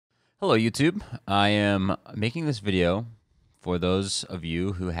Hello YouTube. I am making this video for those of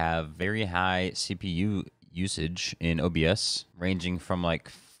you who have very high CPU usage in OBS, ranging from like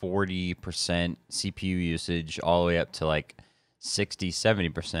 40% CPU usage all the way up to like 60,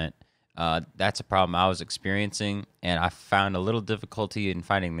 70%. That's a problem I was experiencing, and I found a little difficulty in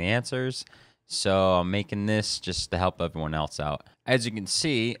finding the answers. So I'm making this just to help everyone else out. As you can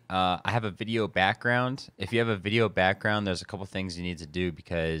see, I have a video background. If you have a video background, there's a couple things you need to do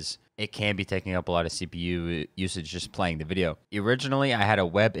because it can be taking up a lot of CPU usage just playing the video. Originally, I had a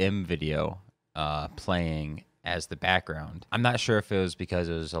WebM video playing as the background. I'm not sure if it was because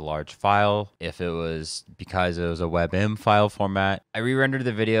it was a large file, if it was because it was a WebM file format. I re-rendered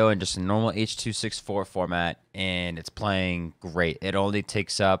the video in just a normal H.264 format, and it's playing great. It only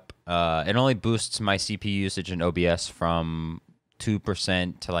takes up, it only boosts my CPU usage in OBS from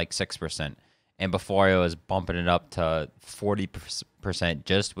 2% to like 6%. And before I was bumping it up to 40%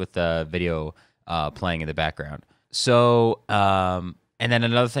 just with the video playing in the background. So, and then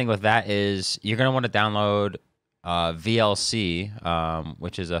another thing with that is you're going to want to download VLC,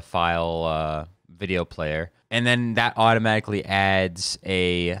 which is a file video player. And then that automatically adds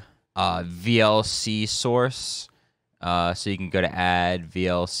a VLC source. So you can go to add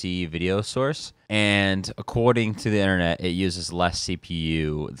VLC video source. And according to the internet, it uses less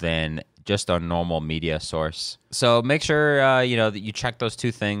CPU than just a normal media source. So make sure, that you check those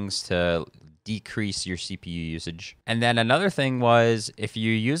two things to decrease your CPU usage. And then another thing was, if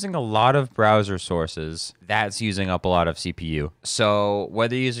you're using a lot of browser sources, that's using up a lot of CPU. So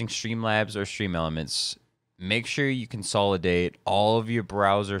whether you're using Streamlabs or Stream Elements, make sure you consolidate all of your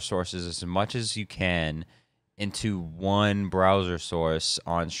browser sources as much as you can into one browser source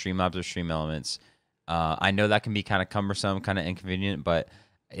on Streamlabs or Stream Elements. I know that can be kind of cumbersome, kind of inconvenient, but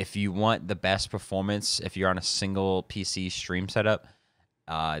if you want the best performance, if you're on a single PC stream setup,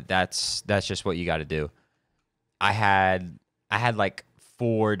 that's just what you got to do. I had like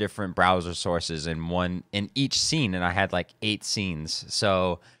 4 different browser sources in each scene, and I had like 8 scenes.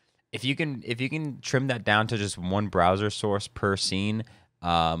 So if you can trim that down to just one browser source per scene,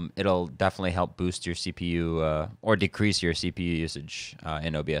 it'll definitely help boost your CPU or decrease your CPU usage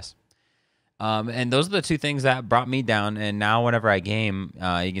in OBS. And those are the two things that brought me down. And now whenever I game,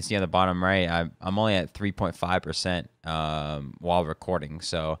 you can see on the bottom right, I'm only at 3.5% while recording.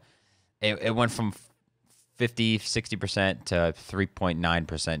 So it went from 50, 60% to 3.9%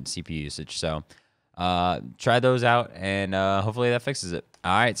 CPU usage. So try those out, and hopefully that fixes it.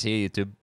 All right, see you, YouTube.